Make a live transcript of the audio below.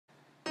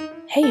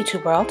Hey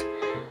YouTube world.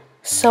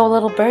 So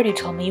little birdie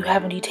told me you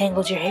haven't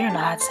detangled your hair in a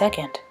hot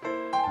second.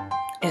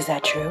 Is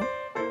that true?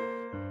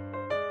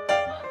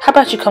 How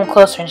about you come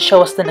closer and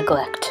show us the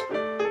neglect?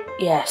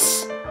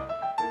 Yes.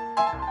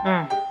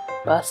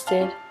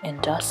 Busted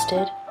and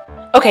dusted.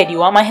 Okay, do you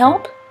want my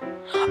help?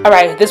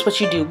 Alright, this is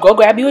what you do. Go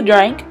grab you a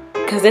drink,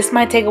 because this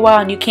might take a while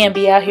and you can't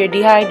be out here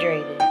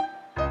dehydrated.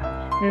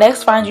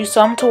 Next, find you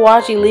something to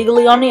watch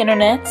illegally on the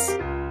internets.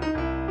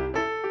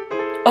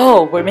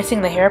 Oh, we're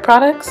missing the hair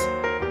products?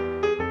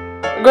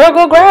 Girl,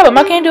 go grab them.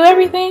 I can't do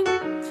everything.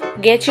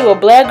 Get you a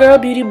Black Girl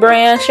Beauty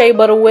brand shea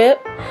butter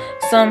whip,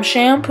 some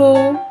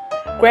shampoo,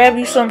 grab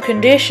you some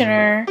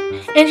conditioner,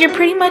 and you're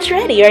pretty much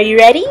ready. Are you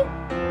ready?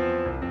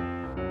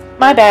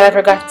 My bad, I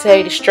forgot to tell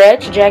you to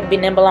stretch. Jack, be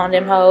nimble on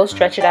them hoes.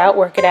 Stretch it out,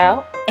 work it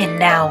out. And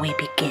now we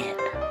begin.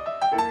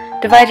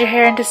 Divide your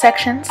hair into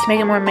sections to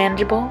make it more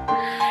manageable.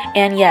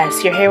 And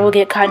yes, your hair will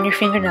get caught in your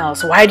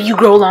fingernails. Why do you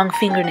grow long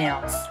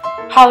fingernails?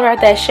 Holler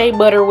out that shea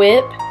butter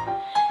whip.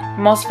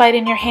 Emulsify it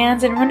in your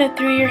hands and run it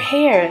through your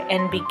hair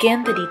and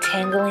begin the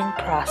detangling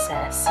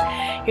process.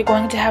 You're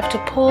going to have to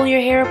pull your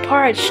hair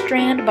apart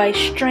strand by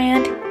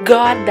strand.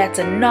 God, that's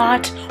a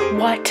knot.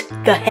 What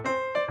the heck?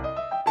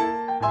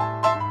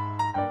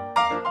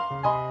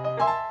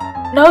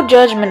 No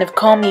judgment if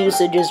comb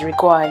usage is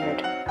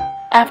required.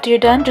 After you're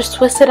done, just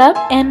twist it up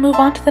and move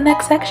on to the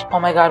next section. Oh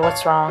my god,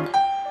 what's wrong?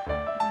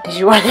 Did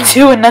you want to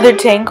do another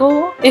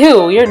tangle?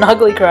 Ew, you're an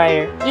ugly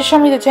crier. Just show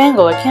me the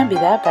tangle, it can't be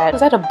that bad.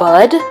 Was that a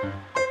bud?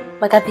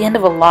 Like at the end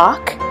of a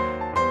lock?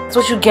 That's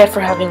what you get for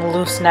having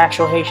loose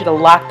natural hair. You should have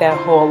locked that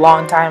hole a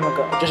long time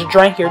ago. Just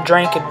drink your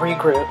drink and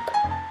regroup.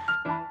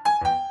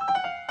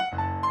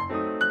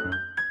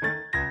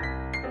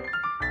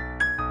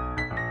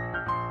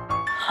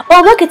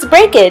 Oh look, it's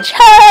breakage!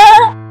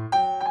 Ha!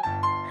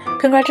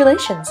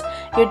 Congratulations,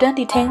 you're done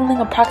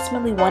detangling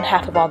approximately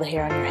 1/2 of all the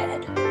hair on your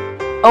head.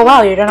 Oh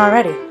wow, you're done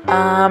already.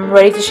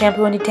 Ready to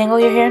shampoo and detangle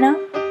your hair now?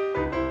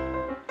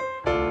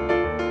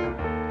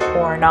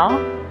 Or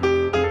not?